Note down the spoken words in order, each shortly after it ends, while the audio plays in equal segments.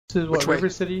This is what, Which way? River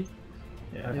City?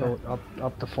 Yeah, go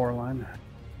up the 4 line.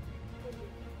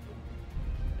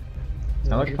 Sounds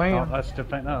like a plan. Let's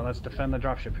defend the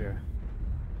dropship here.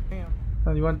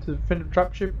 You want to defend a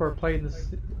dropship or play in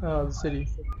the city?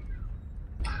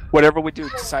 Whatever we do,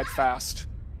 decide fast.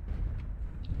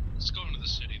 Let's go into the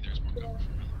city. There's more cover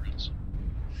from other routes.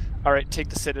 All right, take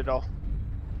the Citadel.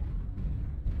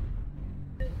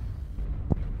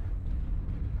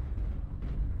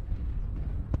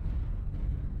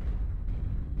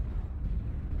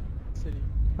 City.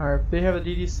 Alright, if they have a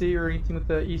DDC or anything with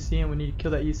the ECM, we need to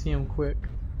kill that ECM quick.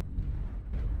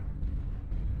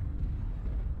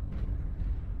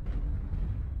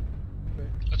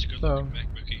 That's a good looking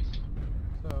mech, Mickey.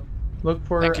 So, look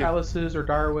for Thank you. Atlases or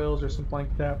dire whales or something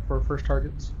like that for first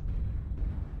targets.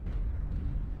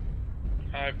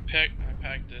 I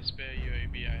packed the spare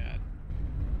UAV I had.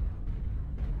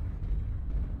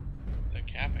 They're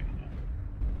capping.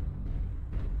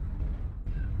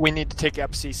 We need to take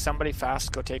EPC. Somebody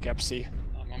fast, go take EPC.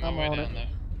 I'm on my way down there.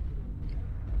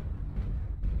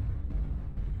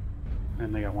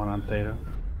 And they got one on Theta.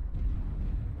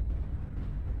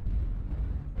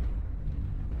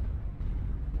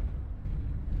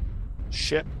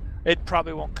 Shit. It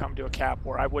probably won't come to a cap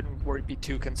where I wouldn't be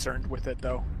too concerned with it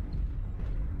though.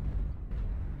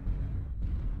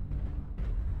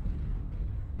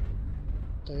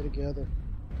 Stay together.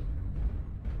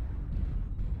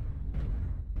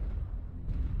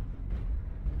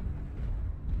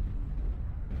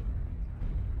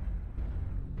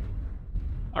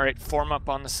 All right, form up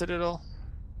on the Citadel.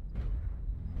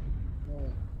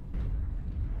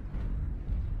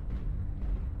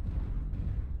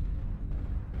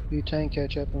 Butane,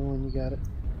 catch up on when you got it.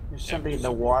 There's somebody in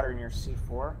the water near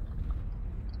C4.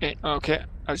 Okay,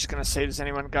 I was just gonna say, does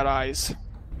anyone got eyes?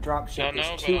 Dropship. No, There's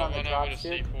but 2 I on the went over to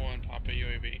dropship. C4 and pop a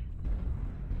UAV.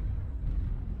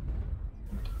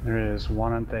 There is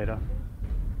one on Theta.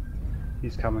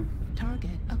 He's coming.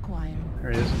 Target acquired.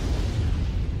 There he is.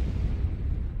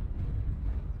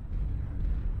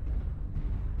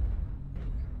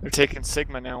 They're taking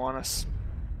Sigma now on us.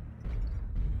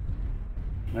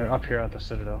 They're up here at the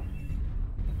Citadel.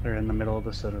 They're in the middle of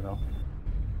the Citadel.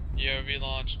 UAV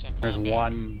launched. There's a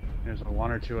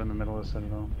 1 or 2 in the middle of the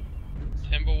Citadel.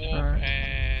 Timberwolf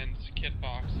and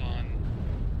Kitbox on.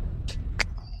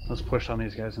 Let's push on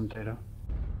these guys in Theta.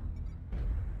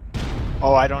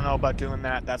 Oh, I don't know about doing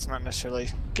that. That's not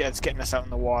necessarily. It's getting us out in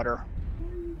the water.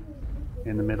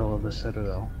 In the middle of the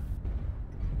Citadel.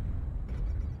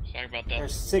 Sorry about that.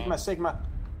 There's Sigma.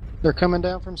 They're coming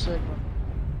down from Sigma.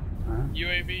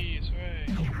 UAVs, way.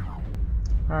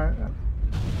 Alright.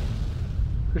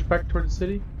 Push back toward the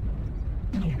city.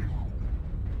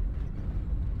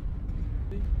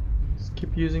 Just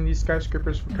keep using these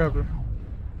skyscrapers for cover.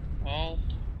 Well,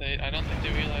 I don't think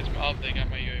they realized. Oh, they got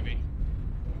my UAV.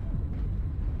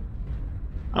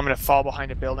 I'm gonna fall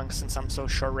behind a building since I'm so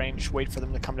short range. Wait for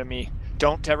them to come to me.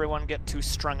 Don't everyone get too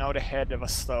strung out ahead of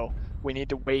us though. We need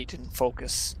to wait and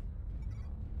focus.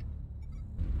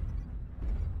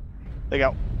 They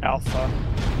got Alpha.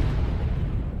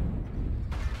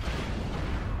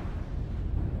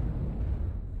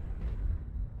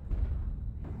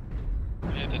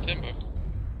 Yeah, the Timber.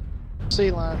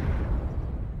 Sea line.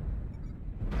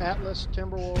 Atlas,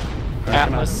 Timberwolf.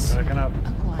 Atlas. Backing up.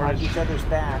 Watch each other's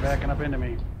backs. Backing up into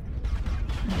me.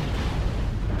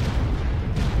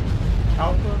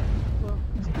 Alpha?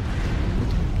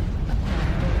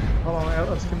 Hold on,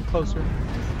 let's come closer.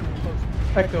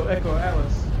 Echo,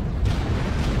 Atlas.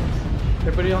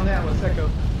 Everybody on the Atlas, Echo.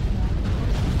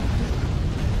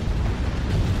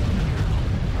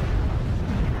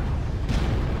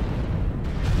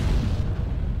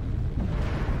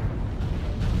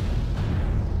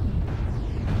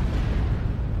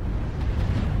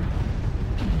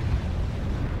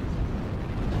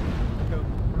 Echo,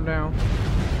 come down.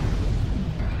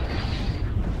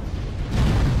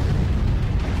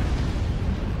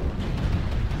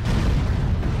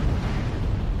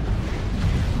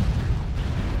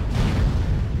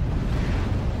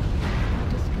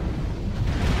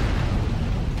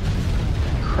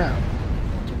 Crap.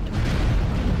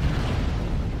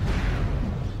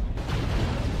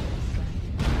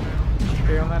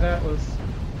 Stay on that Atlas.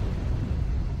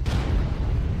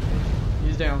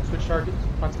 He's down. Switch targets.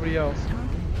 Find somebody else.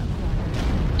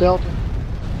 Delta.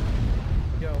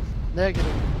 Somebody else.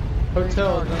 Negative.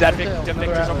 Hotel. That Hotel. Victor's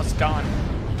Another almost gone.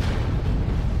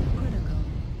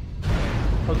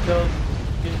 Hotel's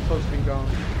getting close to being gone.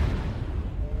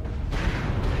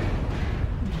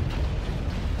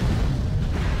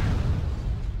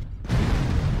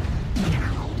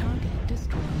 Target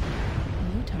destroyed.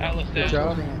 New target. Atlas Good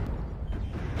down. job.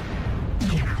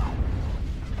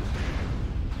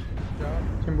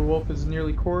 Timberwolf is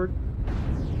nearly cored.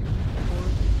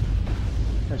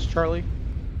 That's Charlie.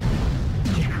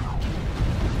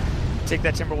 Take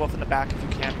that Timberwolf in the back if you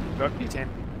can. Go up, butane.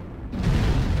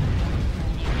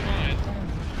 Try it.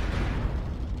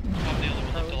 I'm the only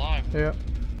one left alive. Yeah.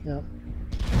 Yep.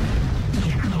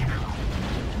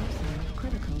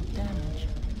 Critical damage.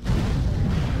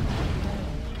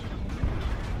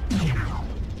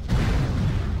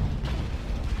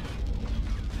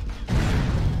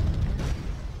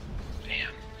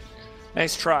 Damn.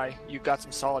 Nice try. You got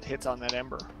some solid hits on that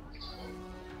Ember.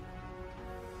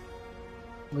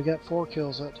 We got 4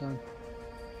 kills that time.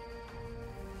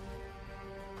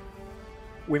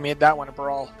 We made that one a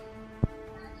brawl.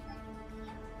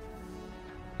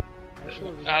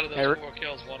 Out of those Eric? 4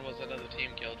 kills, one was another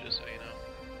team kill, just so you know.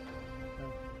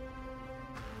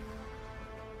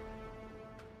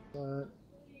 But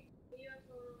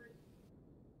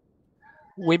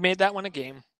We made that one a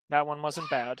game. That one wasn't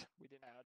bad. We